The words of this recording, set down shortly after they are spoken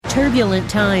Turbulent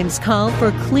times call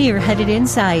for clear-headed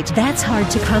insight. That's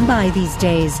hard to come by these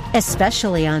days,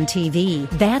 especially on TV.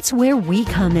 That's where we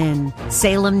come in.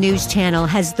 Salem News Channel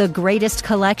has the greatest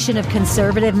collection of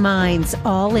conservative minds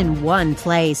all in one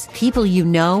place. People you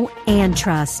know and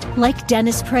trust, like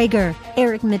Dennis Prager,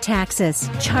 Eric Metaxas,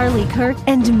 Charlie Kirk,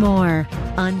 and more.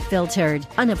 Unfiltered,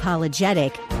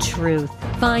 unapologetic truth.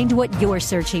 Find what you're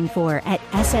searching for at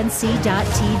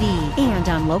snc.tv and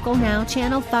on Local Now,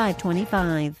 Channel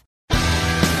 525.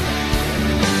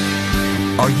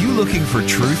 Are you looking for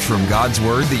truth from God's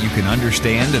Word that you can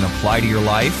understand and apply to your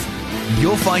life?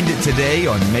 You'll find it today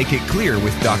on Make It Clear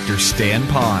with Dr. Stan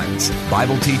Ponz,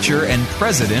 Bible teacher and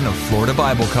president of Florida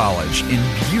Bible College in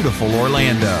beautiful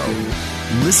Orlando.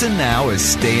 Listen now as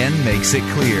Stan makes it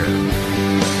clear.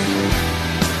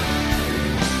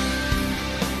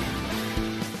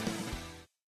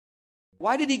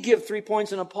 Why did he give 3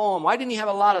 points in a poem? Why didn't he have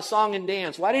a lot of song and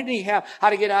dance? Why didn't he have how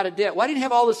to get out of debt? Why didn't he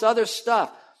have all this other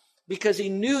stuff? Because he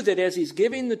knew that as he's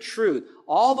giving the truth,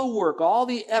 all the work, all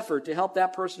the effort to help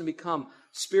that person become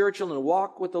spiritual and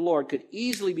walk with the Lord could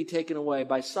easily be taken away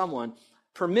by someone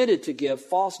permitted to give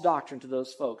false doctrine to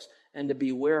those folks and to be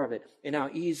aware of it and how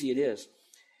easy it is.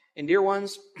 And dear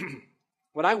ones,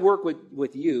 when I work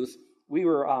with youth, we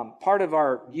were part of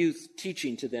our youth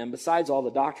teaching to them, besides all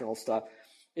the doctrinal stuff,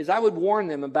 is I would warn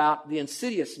them about the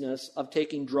insidiousness of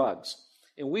taking drugs.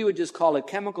 And we would just call it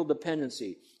chemical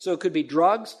dependency. So it could be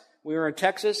drugs. We were in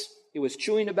Texas. It was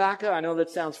chewing tobacco. I know that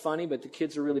sounds funny, but the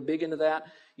kids are really big into that.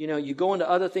 You know, you go into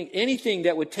other things, anything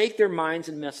that would take their minds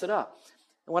and mess it up.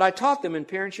 And what I taught them, and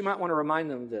parents, you might want to remind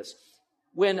them of this.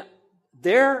 When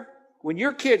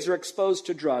your kids are exposed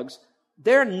to drugs,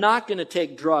 they're not going to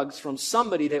take drugs from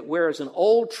somebody that wears an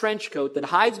old trench coat that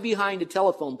hides behind a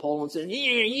telephone pole and says,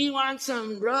 "Here, you want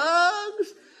some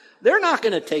drugs?" They're not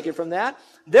going to take it from that.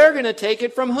 They're going to take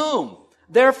it from whom?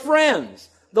 Their friends.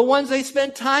 The ones they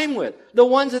spend time with. The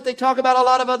ones that they talk about a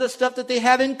lot of other stuff that they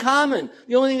have in common.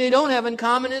 The only thing they don't have in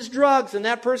common is drugs. And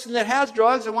that person that has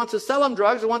drugs and wants to sell them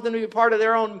drugs and want them to be part of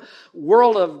their own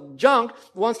world of junk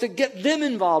wants to get them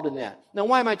involved in that. Now,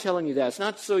 why am I telling you that? It's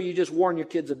not so you just warn your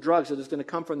kids of drugs that it's going to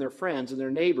come from their friends and their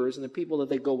neighbors and the people that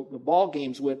they go to ball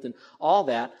games with and all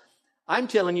that. I'm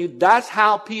telling you, that's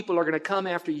how people are going to come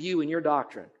after you and your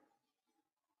doctrine.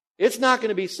 It's not going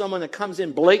to be someone that comes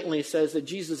in blatantly says that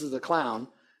Jesus is a clown.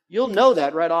 You'll know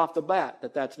that right off the bat,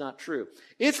 that that's not true.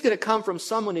 It's going to come from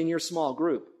someone in your small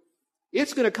group.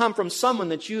 It's going to come from someone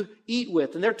that you eat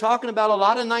with. And they're talking about a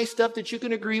lot of nice stuff that you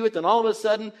can agree with. And all of a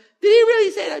sudden, did he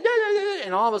really say that?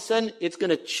 And all of a sudden, it's going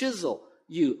to chisel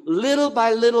you little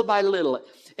by little by little.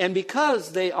 And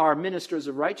because they are ministers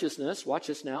of righteousness, watch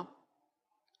this now,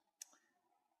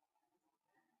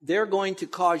 they're going to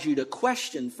cause you to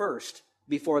question first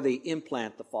before they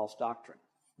implant the false doctrine.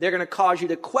 They're going to cause you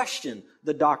to question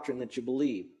the doctrine that you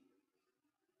believe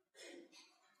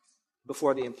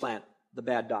before they implant the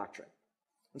bad doctrine.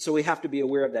 And so we have to be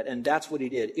aware of that. And that's what he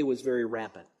did. It was very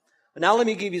rampant. But now let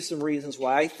me give you some reasons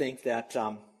why I think that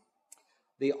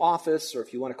the office, or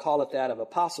if you want to call it that, of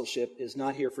apostleship is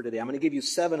not here for today. I'm going to give you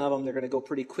 7 of them. They're going to go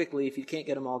pretty quickly. If you can't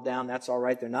get them all down, that's all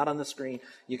right. They're not on the screen.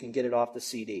 You can get it off the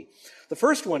CD. The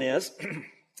first one is,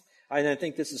 and I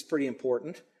think this is pretty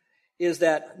important, is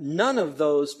that none of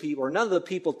those people, or none of the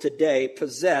people today,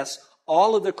 possess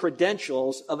all of the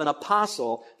credentials of an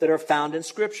apostle that are found in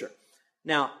Scripture.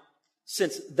 Now,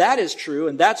 since that is true,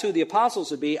 and that's who the apostles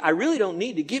would be, I really don't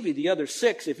need to give you the other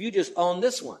 6 if you just own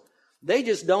this one. They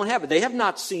just don't have it. They have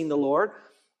not seen the Lord.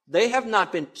 They have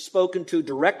not been spoken to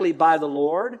directly by the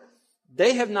Lord.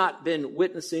 They have not been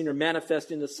witnessing or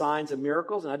manifesting the signs and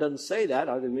miracles. And I doesn't say that.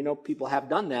 We know people have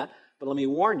done that. But let me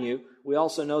warn you, we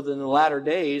also know that in the latter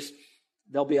days,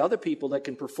 there'll be other people that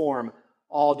can perform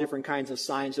all different kinds of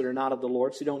signs that are not of the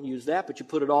Lord. So you don't use that. But you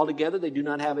put it all together, they do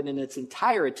not have it in its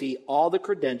entirety, all the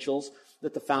credentials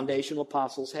that the foundational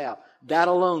apostles have. That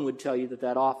alone would tell you that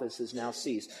that office has now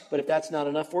ceased. But if that's not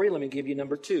enough for you, let me give you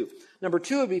number 2. Number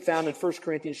 2 would be found in 1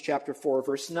 Corinthians chapter 4,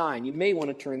 verse 9. You may want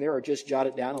to turn there or just jot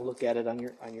it down and look at it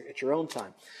at your own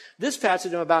time. This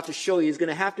passage I'm about to show you is going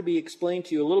to have to be explained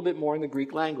to you a little bit more in the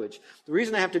Greek language. The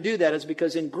reason I have to do that is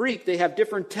because in Greek they have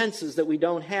different tenses that we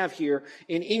don't have here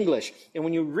in English. And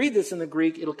when you read this in the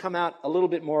Greek, it'll come out a little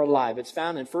bit more alive. It's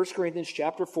found in 1 Corinthians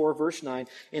chapter 4, verse 9.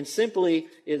 And simply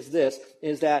is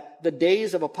that the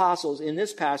days of apostles in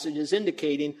this passage is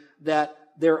indicating that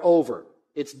they're over.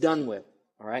 It's done with.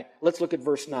 All right, let's look at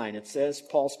verse 9. It says,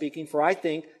 Paul speaking, "For I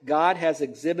think God has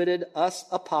exhibited us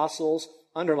apostles,"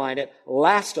 underline it,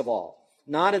 "last of all,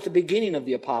 not at the beginning of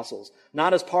the apostles,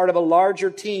 not as part of a larger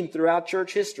team throughout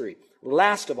church history,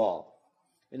 last of all,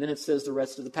 And then it says the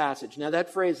rest of the passage. Now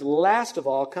that phrase, last of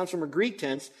all, comes from a Greek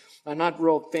tense. I'm not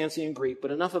real fancy in Greek,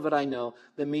 but enough of it I know.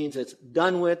 That means it's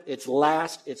done with, it's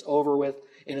last, it's over with,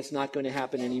 and it's not going to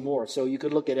happen anymore. So you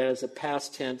could look at it as a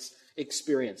past tense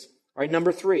experience. All right,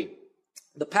 number 3.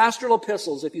 The pastoral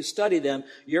epistles, if you study them,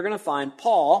 you're going to find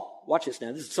Paul, watch this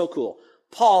now, this is so cool.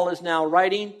 Paul is now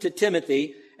writing to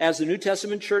Timothy as the New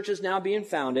Testament church is now being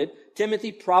founded.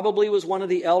 Timothy probably was one of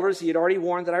the elders he had already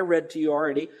warned that I read to you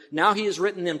already. Now he has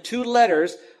written them 2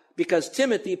 letters because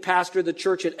Timothy pastored the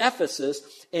church at Ephesus,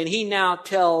 and he now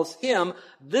tells him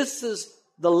this is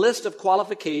the list of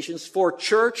qualifications for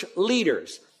church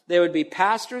leaders. They would be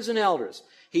pastors and elders.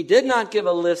 He did not give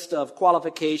a list of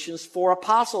qualifications for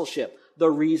apostleship. The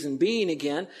reason being,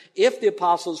 again, if the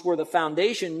apostles were the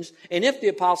foundations, and if the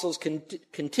apostles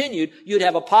continued, you'd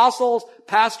have apostles,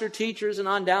 pastor, teachers, and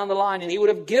on down the line, and he would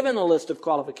have given a list of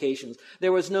qualifications.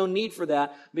 There was no need for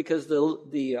that because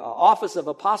the office of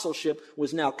apostleship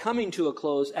was now coming to a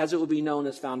close, as it would be known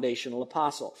as foundational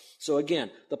apostle. So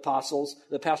again, the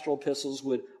pastoral epistles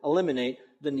would eliminate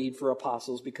the need for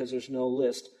apostles because there's no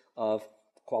list of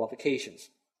qualifications.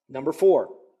 Number 4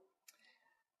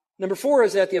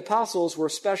 is that the apostles were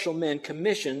special men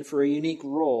commissioned for a unique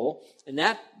role, and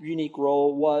that unique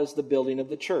role was the building of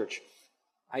the church.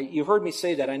 You've heard me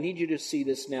say that. I need you to see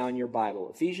this now in your Bible.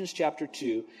 Ephesians chapter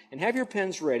 2, and have your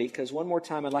pens ready, because one more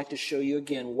time I'd like to show you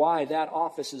again why that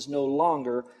office is no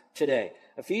longer today.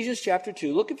 Ephesians chapter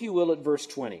 2, look if you will at verse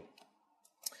 20.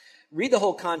 Read the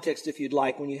whole context if you'd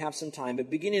like when you have some time,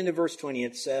 but beginning in verse 20,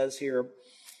 it says here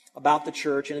about the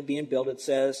church and it being built, it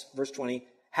says, verse 20,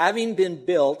 having been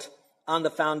built on the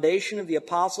foundation of the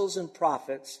apostles and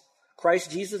prophets,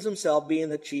 Christ Jesus himself being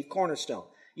the chief cornerstone.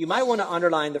 You might want to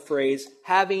underline the phrase,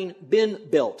 having been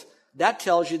built. That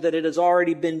tells you that it has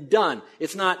already been done.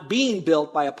 It's not being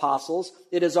built by apostles.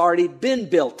 It has already been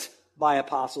built by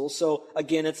apostles. So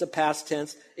again, it's a past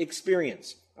tense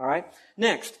experience. All right.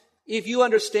 Next, if you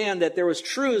understand that there was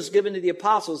truths given to the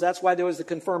apostles, that's why there was the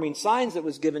confirming signs that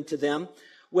was given to them.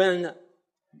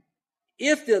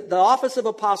 If the office of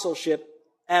apostleship,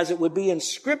 as it would be in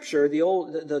Scripture,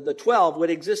 the 12 would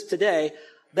exist today,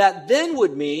 that then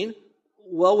would mean,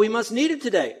 well, we must need it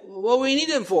today. What do we need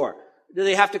them for? Do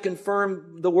they have to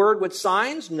confirm the word with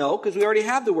signs? No, because we already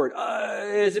have the word.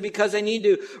 Is it because they need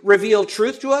to reveal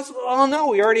truth to us? Oh, no,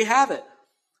 we already have it.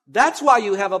 That's why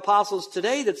you have apostles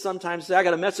today that sometimes say, I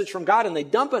got a message from God, and they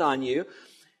dump it on you.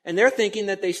 And they're thinking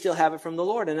that they still have it from the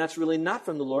Lord. And that's really not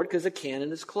from the Lord because the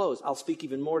canon is closed. I'll speak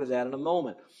even more to that in a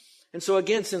moment. And so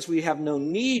again, since we have no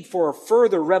need for a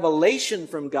further revelation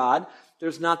from God,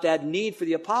 there's not that need for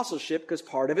the apostleship because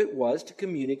part of it was to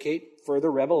communicate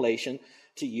further revelation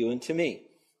to you and to me.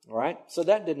 All right? So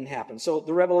that didn't happen. So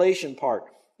the revelation part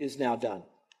is now done.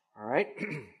 All right?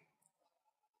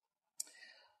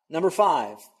 Number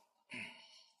 5.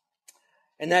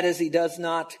 And that is, he does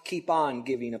not keep on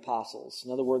giving apostles.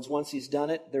 In other words, once he's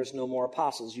done it, there's no more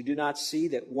apostles. You do not see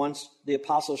that once the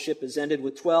apostleship is ended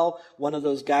with 12, one of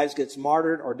those guys gets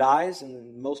martyred or dies,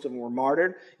 and most of them were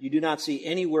martyred. You do not see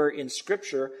anywhere in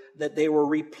Scripture that they were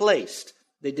replaced.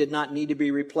 They did not need to be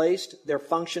replaced. Their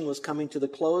function was coming to the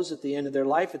close at the end of their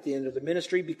life, at the end of the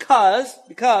ministry, because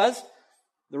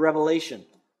the revelation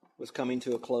was coming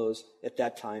to a close at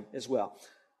that time as well.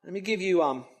 Let me give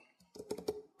you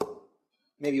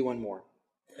maybe one more.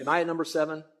 Am I at number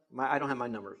 7? I don't have my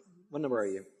numbers. What number are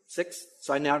you? 6?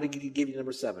 So I now give you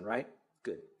number 7, right?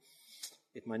 Good.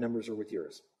 If my numbers are with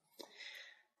yours.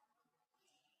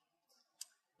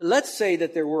 Let's say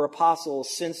that there were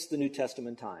apostles since the New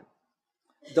Testament time.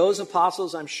 Those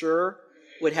apostles, I'm sure,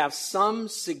 would have some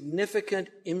significant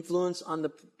influence on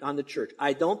the church.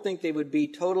 I don't think they would be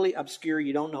totally obscure.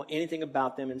 You don't know anything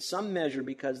about them in some measure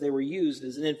because they were used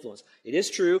as an influence. It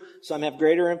is true. Some have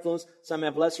greater influence. Some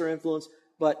have lesser influence.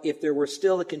 But if there were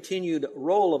still a continued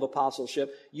role of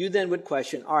apostleship, you then would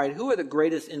question, all right, who are the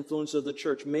greatest influence of the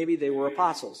church? Maybe they were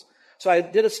apostles. So I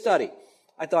did a study.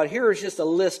 I thought, here is just a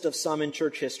list of some in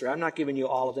church history. I'm not giving you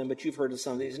all of them, but you've heard of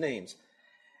some of these names.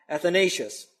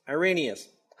 Athanasius, Irenaeus,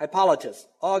 Hippolytus,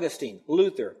 Augustine,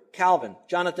 Luther, Calvin,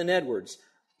 Jonathan Edwards.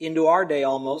 Into our day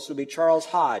almost would be Charles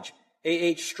Hodge,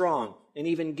 A.H. Strong, and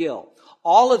even Gill.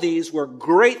 All of these were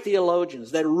great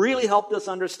theologians that really helped us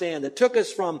understand, that took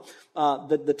us from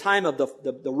the time of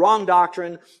the wrong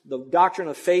doctrine, the doctrine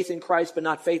of faith in Christ, but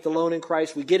not faith alone in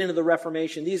Christ. We get into the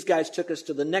Reformation. These guys took us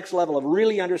to the next level of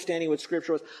really understanding what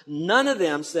Scripture was. None of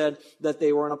them said that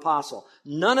they were an apostle.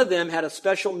 None of them had a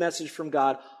special message from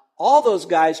God. All those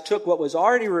guys took what was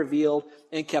already revealed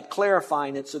and kept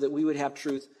clarifying it so that we would have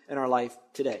truth in our life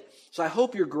today. So I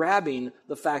hope you're grabbing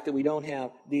the fact that we don't have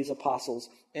these apostles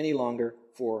any longer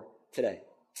for today.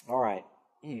 All right.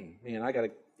 Man, I got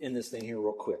to end this thing here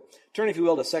real quick. Turn, if you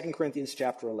will, to 2 Corinthians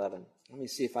chapter 11. Let me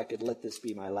see if I could let this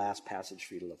be my last passage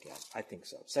for you to look at. I think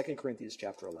so. 2 Corinthians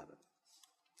chapter 11.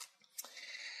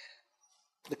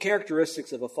 The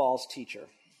characteristics of a false teacher,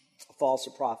 a false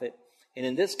prophet, and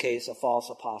in this case, a false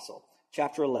apostle.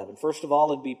 Chapter 11. First of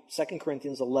all, it'd be 2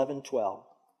 Corinthians 11:12.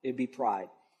 It'd be pride.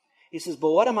 He says,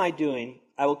 but what am I doing?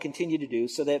 I will continue to do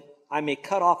so that I may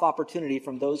cut off opportunity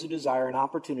from those who desire an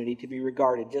opportunity to be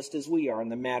regarded just as we are in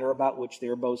the matter about which they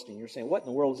are boasting. You're saying, what in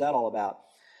the world is that all about?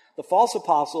 The false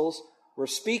apostles were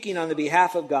speaking on the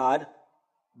behalf of God,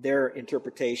 their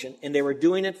interpretation, and they were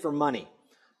doing it for money.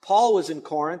 Paul was in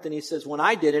Corinth, and he says, when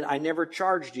I did it, I never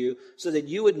charged you so that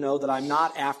you would know that I'm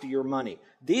not after your money.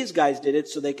 These guys did it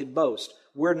so they could boast.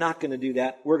 We're not going to do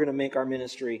that. We're going to make our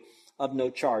ministry of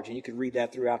no charge. And you can read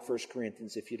that throughout 1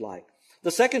 Corinthians if you'd like. The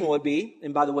second would be,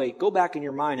 and by the way, go back in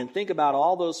your mind and think about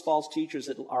all those false teachers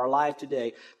that are alive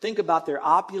today. Think about their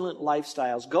opulent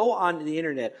lifestyles. Go on the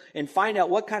internet and find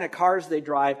out what kind of cars they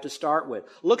drive to start with.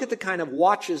 Look at the kind of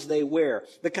watches they wear,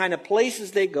 the kind of places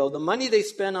they go, the money they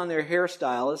spend on their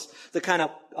hairstylists, the kind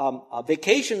of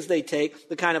vacations they take,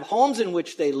 the kind of homes in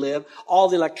which they live, all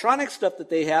the electronic stuff that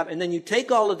they have, and then you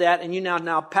take all of that and you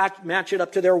now match it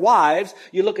up to their wives.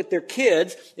 You look at their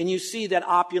kids and you see that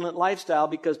opulent lifestyle,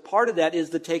 because part of that is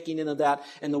the taking in of that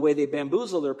and the way they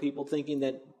bamboozle their people, thinking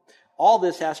that all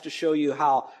this has to show you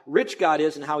how rich God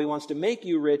is and how He wants to make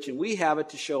you rich, and we have it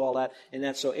to show all that, and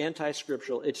that's so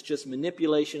anti-scriptural. It's just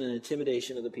manipulation and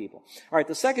intimidation of the people. All right,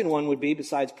 the second one would be,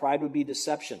 besides pride, would be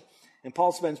deception. And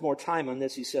Paul spends more time on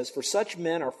this. He says, for such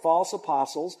men are false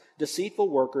apostles, deceitful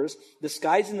workers,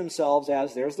 disguising themselves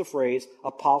as, there's the phrase,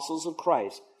 apostles of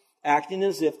Christ, acting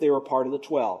as if they were part of the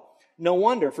 12. No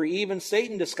wonder, for even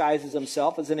Satan disguises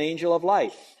himself as an angel of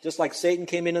light. Just like Satan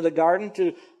came into the garden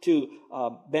to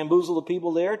bamboozle the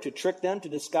people there, to trick them, to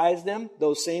disguise them,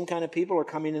 those same kind of people are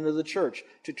coming into the church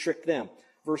to trick them.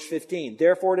 Verse 15,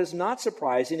 therefore it is not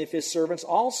surprising if his servants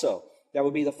also, that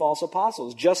would be the false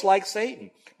apostles, just like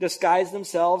Satan, disguise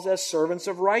themselves as servants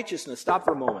of righteousness. Stop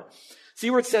for a moment. See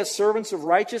where it says servants of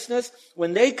righteousness?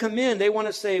 When they come in, they want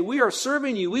to say, we are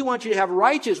serving you. We want you to have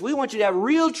righteous. We want you to have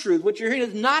real truth. What you're hearing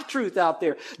is not truth out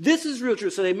there. This is real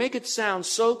truth. So they make it sound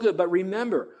so good. But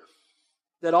remember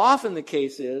that often the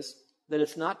case is that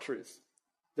it's not truth.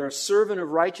 They're a servant of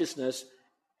righteousness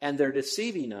and they're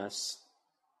deceiving us,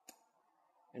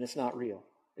 and it's not real.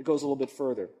 It goes a little bit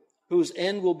further. Whose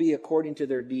end will be according to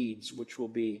their deeds, which will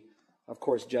be, of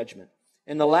course, judgment.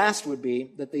 And the last would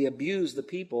be that they abuse the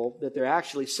people that they're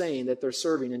actually saying that they're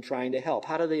serving and trying to help.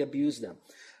 How do they abuse them?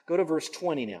 Go to verse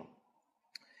 20 now.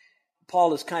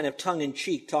 Paul is kind of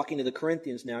tongue-in-cheek talking to the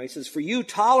Corinthians now. He says, for you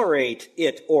tolerate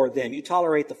it or them. You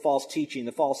tolerate the false teaching,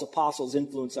 the false apostles'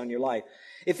 influence on your life.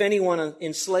 If anyone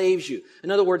enslaves you.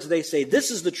 In other words, they say, this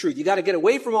is the truth. You got to get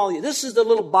away from all you. This is the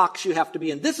little box you have to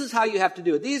be in. This is how you have to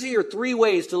do it. These are your 3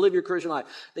 ways to live your Christian life.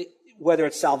 Whether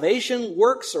it's salvation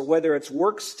works or whether it's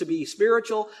works to be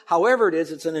spiritual, however it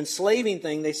is, it's an enslaving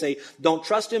thing. They say, don't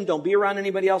trust him, don't be around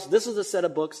anybody else. This is a set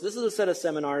of books. This is a set of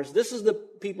seminars. This is the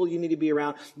people you need to be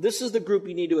around. This is the group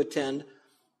you need to attend.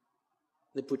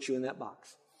 They put you in that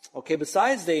box. Okay,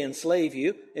 besides they enslave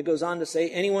you, it goes on to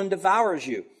say, anyone devours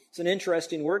you. It's an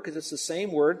interesting word because it's the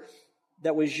same word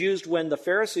that was used when the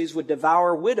Pharisees would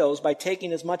devour widows by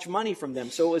taking as much money from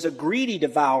them. So it was a greedy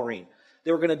devouring.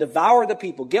 They were going to devour the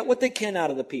people, get what they can out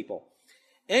of the people.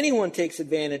 Anyone takes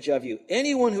advantage of you.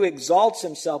 Anyone who exalts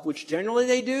himself, which generally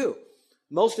they do.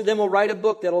 Most of them will write a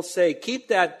book that'll say, keep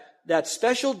that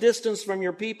special distance from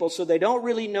your people so they don't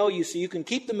really know you, so you can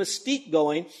keep the mystique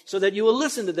going so that you will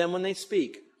listen to them when they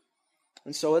speak.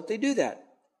 And so they do that.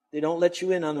 They don't let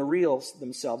you in on the real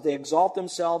themselves. They exalt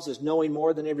themselves as knowing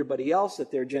more than everybody else, that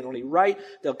they're generally right.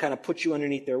 They'll kind of put you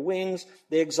underneath their wings.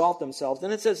 They exalt themselves.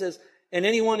 Then it says, and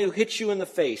anyone who hits you in the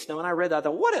face. Now, when I read that, I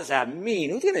thought, what does that mean?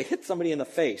 Who's going to hit somebody in the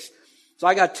face? So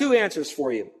I got 2 answers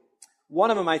for you.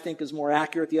 One of them I think is more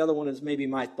accurate. The other one is maybe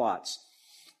my thoughts.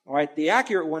 All right, the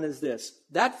accurate one is this.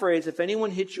 That phrase, if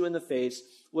anyone hits you in the face,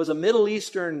 was a Middle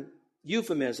Eastern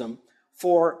euphemism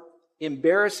for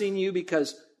embarrassing you,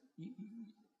 because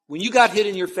when you got hit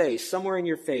in your face, somewhere in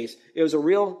your face, it was a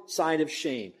real sign of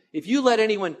shame. If you let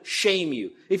anyone shame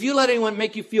you, if you let anyone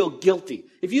make you feel guilty,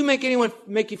 if you make anyone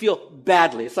make you feel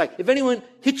badly, it's like if anyone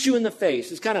hits you in the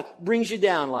face, it kind of brings you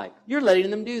down, like you're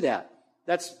letting them do that.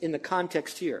 That's in the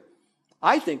context here.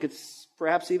 I think it's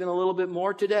perhaps even a little bit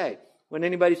more today. When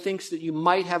anybody thinks that you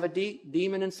might have a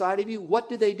demon inside of you, what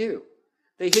do?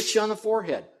 They hit you on the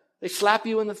forehead. They slap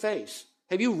you in the face.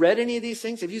 Have you read any of these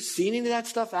things? Have you seen any of that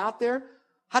stuff out there?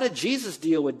 How did Jesus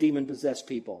deal with demon-possessed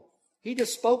people? He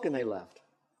just spoke and they left.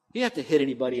 You don't have to hit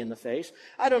anybody in the face.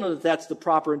 I don't know that that's the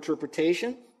proper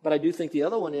interpretation, but I do think the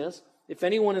other one is. If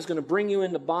anyone is going to bring you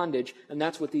into bondage, and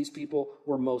that's what these people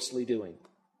were mostly doing.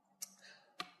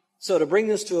 So to bring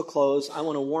this to a close, I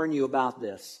want to warn you about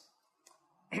this.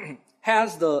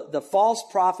 Has the false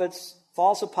prophets,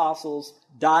 false apostles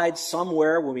died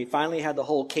somewhere when we finally had the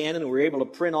whole canon and we were able to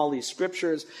print all these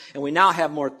scriptures and we now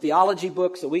have more theology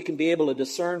books that we can be able to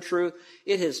discern truth?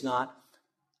 It has not.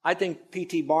 I think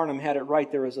P.T. Barnum had it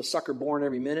right. There is a sucker born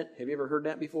every minute. Have you ever heard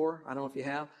that before? I don't know if you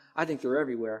have. I think they're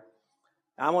everywhere.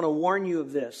 I want to warn you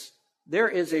of this. There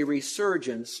is a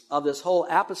resurgence of this whole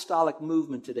apostolic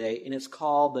movement today, and it's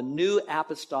called the New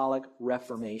Apostolic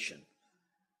Reformation.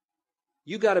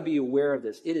 You got to be aware of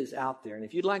this. It is out there. And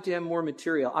if you'd like to have more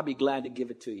material, I'll be glad to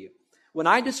give it to you. When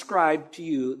I describe to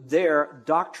you their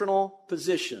doctrinal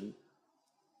position,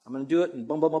 I'm going to do it in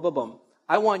boom, boom, boom, boom, boom.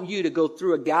 I want you to go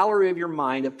through a gallery of your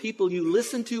mind of people you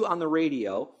listen to on the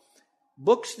radio,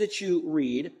 books that you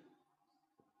read,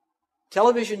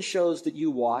 television shows that you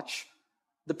watch,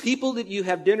 the people that you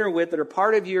have dinner with that are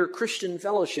part of your Christian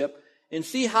fellowship, and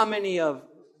see how many of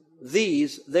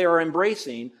these they are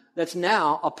embracing that's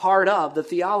now a part of the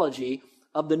theology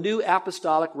of the New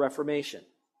Apostolic Reformation.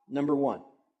 Number one,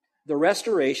 the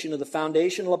restoration of the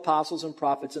foundational apostles and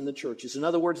prophets in the churches. In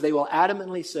other words, they will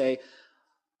adamantly say,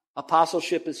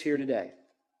 apostleship is here today.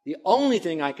 The only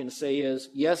thing I can say is,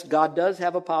 yes, God does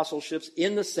have apostleships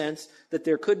in the sense that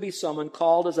there could be someone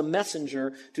called as a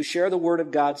messenger to share the word of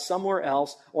God somewhere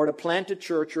else or to plant a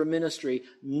church or a ministry.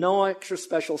 No extra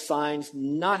special signs,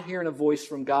 not hearing a voice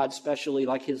from God, especially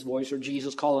like his voice or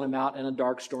Jesus calling him out in a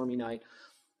dark, stormy night.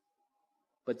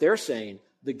 But they're saying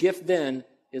the gift then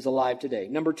is alive today.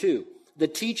 Number two, the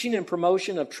teaching and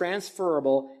promotion of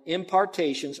transferable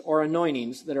impartations or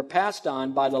anointings that are passed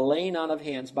on by the laying on of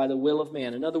hands by the will of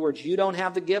man. In other words, you don't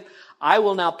have the gift. I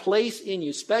will now place in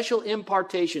you special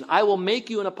impartation. I will make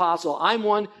you an apostle. I'm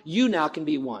one. You now can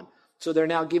be one. So they're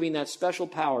now giving that special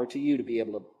power to you to be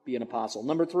able to be an apostle.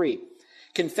 Number three,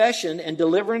 confession and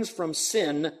deliverance from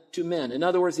sin to men. In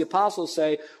other words, the apostles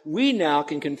say, we now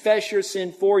can confess your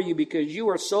sin for you because you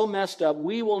are so messed up.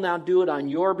 We will now do it on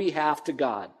your behalf to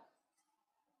God.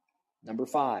 Number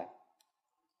four,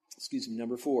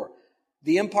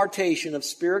 the impartation of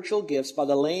spiritual gifts by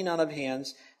the laying on of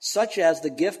hands, such as the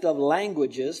gift of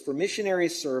languages for missionary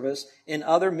service and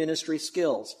other ministry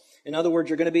skills. In other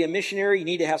words, you're going to be a missionary, you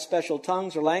need to have special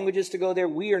tongues or languages to go there.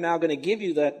 We are now going to give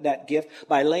you that gift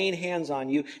by laying hands on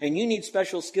you, and you need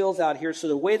special skills out here. So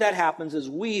the way that happens is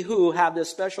we who have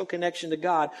this special connection to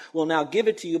God will now give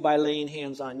it to you by laying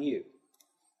hands on you.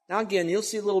 Now again, you'll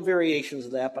see little variations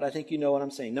of that, but I think you know what I'm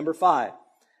saying. Number five,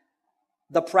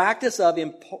 the practice of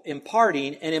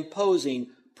imparting and imposing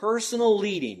personal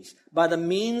leadings by the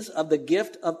means of the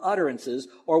gift of utterances,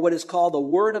 or what is called the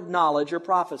word of knowledge or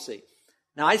prophecy.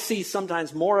 Now I see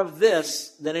sometimes more of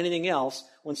this than anything else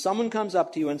when someone comes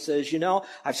up to you and says,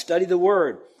 I've studied the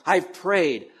word, I've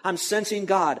prayed, I'm sensing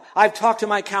God, I've talked to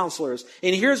my counselors,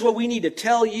 and here's what we need to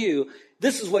tell you.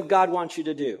 This is what God wants you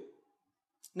to do.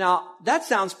 Now, that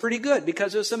sounds pretty good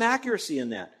because there's some accuracy in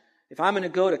that. If I'm going to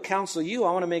go to counsel you,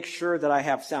 I want to make sure that I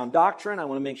have sound doctrine. I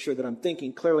want to make sure that I'm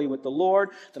thinking clearly with the Lord,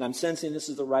 that I'm sensing this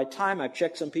is the right time. I've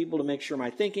checked some people to make sure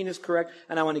my thinking is correct,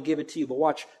 and I want to give it to you. But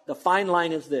watch, the fine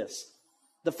line is this.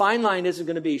 The fine line isn't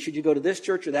going to be, should you go to this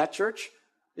church or that church?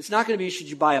 It's not going to be, should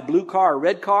you buy a blue car or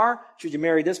red car? Should you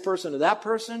marry this person or that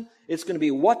person? It's going to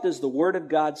be, what does the Word of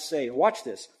God say? Watch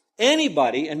this.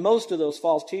 Anybody, and most of those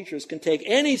false teachers, can take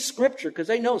any scripture, because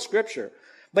they know scripture,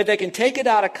 but they can take it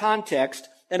out of context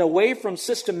and away from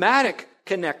systematic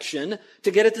connection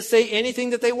to get it to say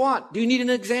anything that they want. Do you need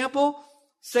an example?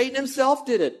 Satan himself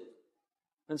did it.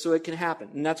 And so it can happen.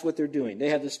 And that's what they're doing. They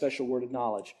have this special word of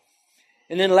knowledge.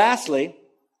 And then lastly,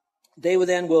 they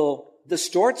will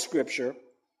distort scripture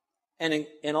and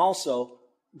also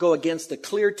go against the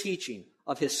clear teaching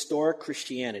of historic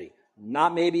Christianity.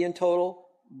 Not maybe in total,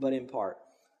 but in part.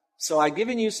 So I've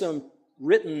given you some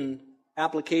written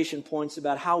application points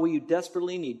about how we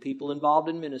desperately need people involved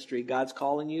in ministry. God's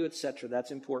calling you, etc.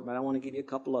 That's important, but I want to give you a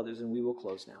couple others, and we will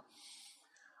close now.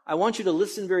 I want you to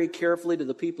listen very carefully to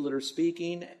the people that are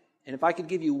speaking, and if I could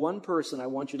give you one person I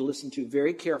want you to listen to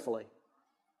very carefully.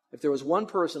 If there was one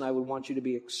person, I would want you to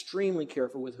be extremely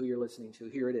careful with who you're listening to.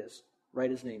 Here it is.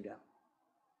 Write his name down.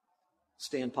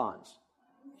 Stan Ponz.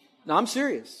 Now, I'm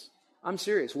serious.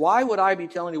 Why would I be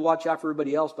telling you to watch out for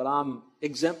everybody else, but I'm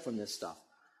exempt from this stuff?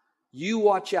 You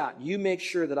watch out. You make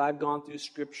sure that I've gone through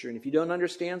Scripture. And if you don't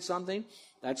understand something,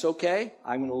 that's okay.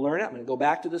 I'm going to learn it. I'm going to go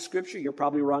back to the Scripture. You're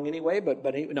probably wrong anyway, but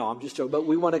no, I'm just joking. But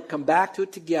we want to come back to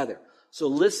it together. So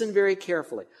listen very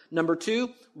carefully. Number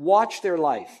two, watch their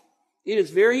life. It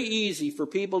is very easy for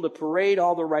people to parade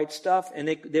all the right stuff, and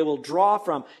they will draw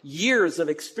from years of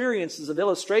experiences, of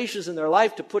illustrations in their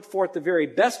life to put forth the very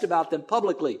best about them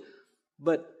publicly.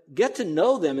 But get to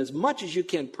know them as much as you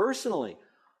can personally.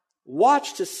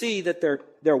 Watch to see that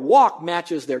their walk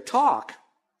matches their talk.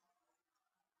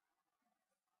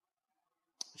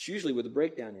 It's usually where the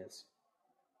breakdown is.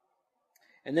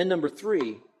 And then number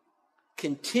 3,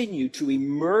 continue to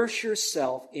immerse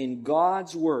yourself in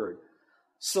God's Word.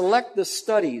 Select the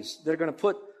studies that are going to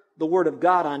put the Word of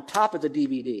God on top of the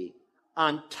DVD,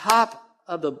 on top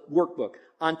of the workbook,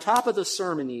 on top of the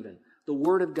sermon even. The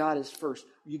Word of God is first.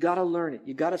 You got to learn it.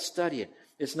 You got to study it.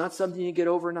 It's not something you get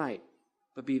overnight.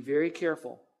 But be very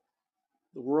careful.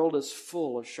 The world is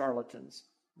full of charlatans.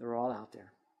 They're all out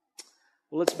there.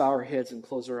 Well, let's bow our heads and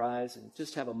close our eyes and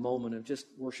just have a moment of just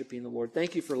worshiping the Lord.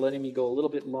 Thank you for letting me go a little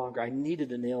bit longer. I needed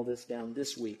to nail this down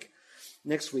this week.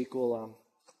 Next week we'll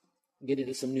get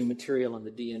into some new material on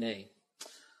the DNA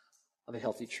of a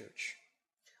healthy church.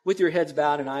 With your heads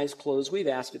bowed and eyes closed, we've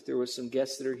asked if there were some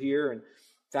guests that are here and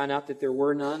found out that there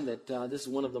were none, that this is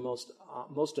one of the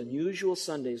most unusual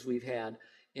Sundays we've had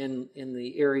in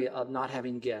the area of not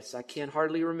having guests. I can't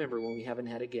hardly remember when we haven't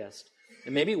had a guest.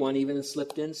 And maybe one even has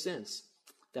slipped in since.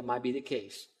 That might be the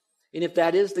case. And if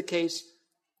that is the case,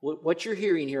 what you're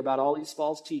hearing here about all these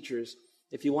false teachers,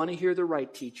 if you want to hear the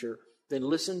right teacher, then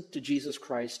listen to Jesus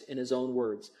Christ in His own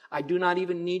words. I do not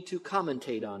even need to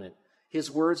commentate on it.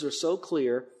 His words are so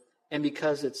clear, and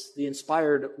because it's the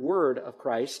inspired word of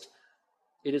Christ,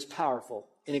 it is powerful.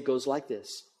 And it goes like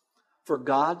this. For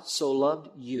God so loved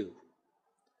you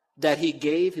that He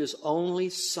gave His only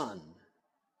Son,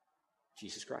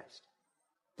 Jesus Christ,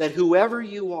 that whoever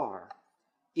you are,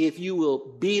 if you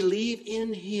will believe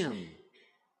in Him,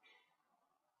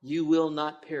 you will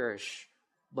not perish,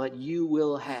 but you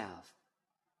will have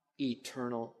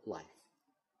eternal life.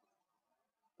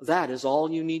 That is all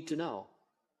you need to know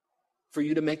for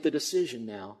you to make the decision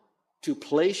now to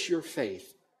place your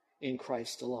faith in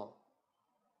Christ alone.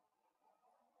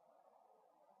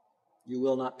 You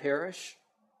will not perish.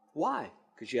 Why?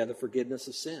 Because you have the forgiveness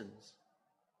of sins.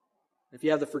 If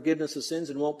you have the forgiveness of sins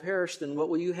and won't perish, then what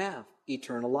will you have?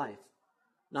 Eternal life.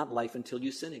 Not life until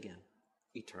you sin again.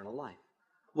 Eternal life.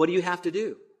 What do you have to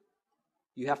do?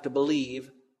 You have to believe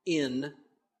in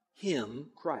Him,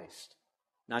 Christ.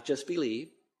 Not just believe.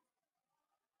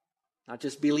 Not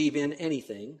just believe in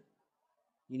anything.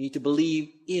 You need to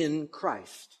believe in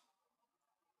Christ.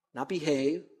 Not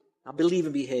behave. Not believe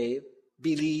and behave.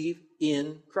 Believe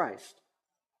in Christ.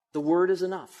 The Word is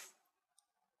enough.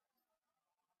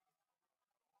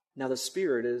 Now the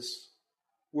Spirit is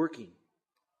working.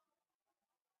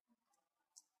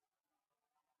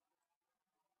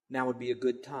 Now would be a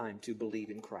good time to believe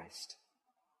in Christ,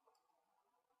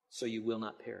 so you will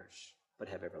not perish, but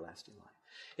have everlasting life.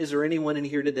 Is there anyone in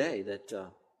here today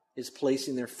that is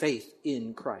placing their faith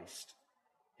in Christ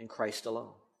and Christ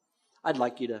alone? I'd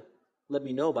like you to let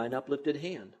me know by an uplifted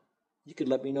hand. You could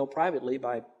let me know privately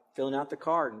by filling out the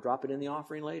card and drop it in the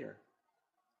offering later.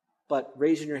 But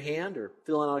raising your hand or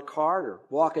filling out a card or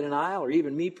walking an aisle or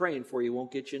even me praying for you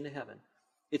won't get you into heaven.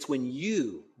 It's when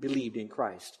you believed in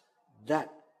Christ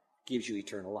that gives you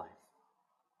eternal life.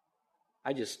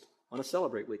 I just want to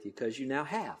celebrate with you because you now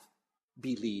have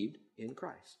believed in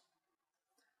Christ.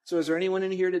 So is there anyone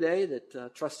in here today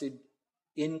that trusted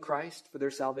in Christ for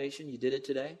their salvation? You did it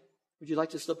today? Would you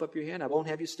like to slip up your hand? I won't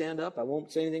have you stand up. I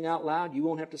won't say anything out loud. You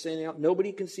won't have to say anything out.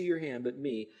 Nobody can see your hand but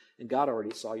me. And God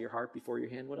already saw your heart before your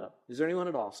hand went up. Is there anyone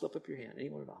at all? Slip up your hand.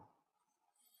 Anyone at all?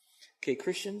 Okay,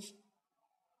 Christians.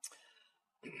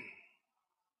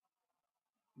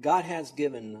 God has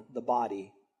given the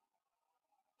body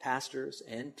pastors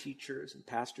and teachers and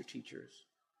pastor teachers.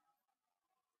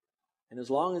 And as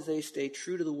long as they stay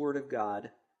true to the Word of God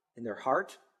in their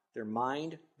heart, their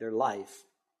mind, their life,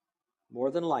 more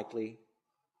than likely,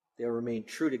 they'll remain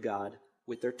true to God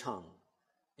with their tongue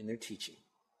in their teaching.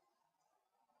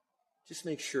 Just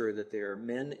make sure that they are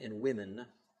men and women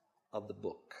of the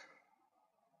book.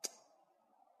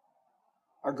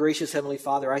 Our gracious Heavenly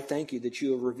Father, I thank you that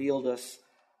you have revealed us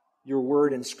your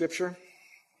word in Scripture.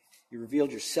 You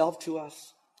revealed yourself to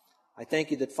us. I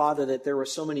thank you that, Father, that there were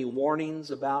so many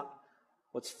warnings about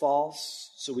what's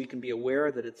false, so we can be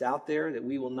aware that it's out there, that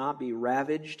we will not be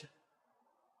ravaged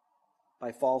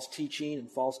by false teaching and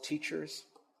false teachers.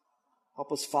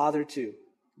 Help us, Father, to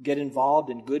get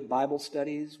involved in good Bible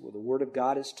studies where the Word of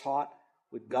God is taught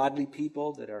with godly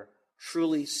people that are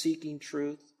truly seeking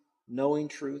truth, knowing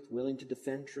truth, willing to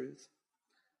defend truth.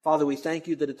 Father, we thank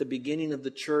you that at the beginning of the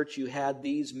church you had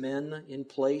these men in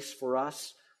place for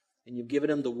us, and you've given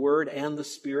them the Word and the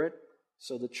Spirit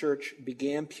So the church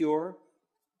began pure.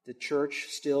 The church,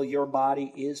 still, your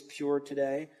body is pure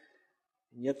today.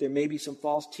 And yet there may be some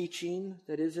false teaching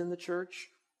that is in the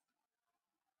church.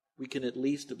 We can at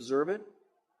least observe it,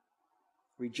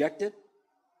 reject it,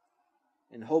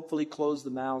 and hopefully close the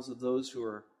mouths of those who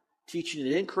are teaching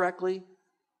it incorrectly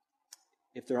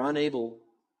if they're unable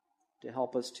to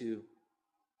help us to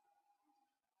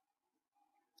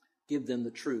give them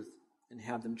the truth and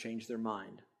have them change their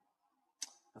mind.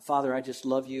 Now, Father, I just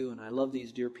love you and I love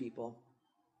these dear people.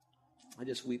 I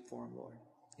just weep for them, Lord.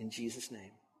 In Jesus'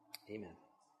 name, amen.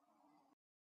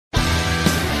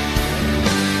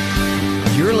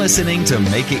 You're listening to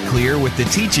Make It Clear with the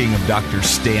teaching of Dr.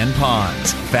 Stan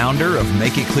Ponz, founder of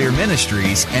Make It Clear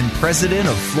Ministries and president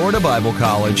of Florida Bible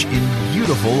College in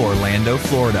beautiful Orlando,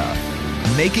 Florida.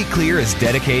 Make It Clear is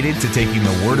dedicated to taking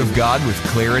the Word of God with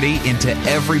clarity into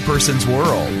every person's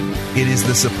world. It is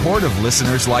the support of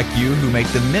listeners like you who make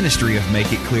the ministry of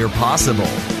Make It Clear possible.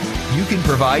 You can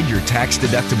provide your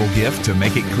tax-deductible gift to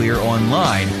Make It Clear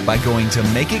online by going to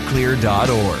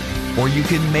makeitclear.org. Or you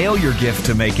can mail your gift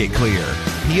to Make It Clear,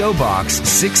 P.O. Box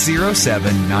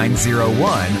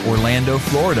 607901, Orlando,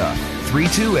 Florida,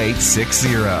 32860.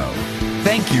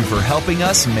 Thank you for helping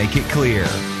us make it clear.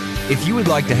 If you would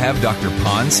like to have Dr.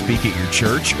 Ponz speak at your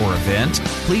church or event,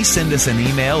 please send us an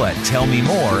email at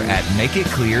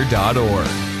tellmemore@makeitclear.org.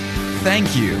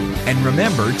 Thank you, and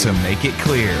remember to make it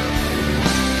clear.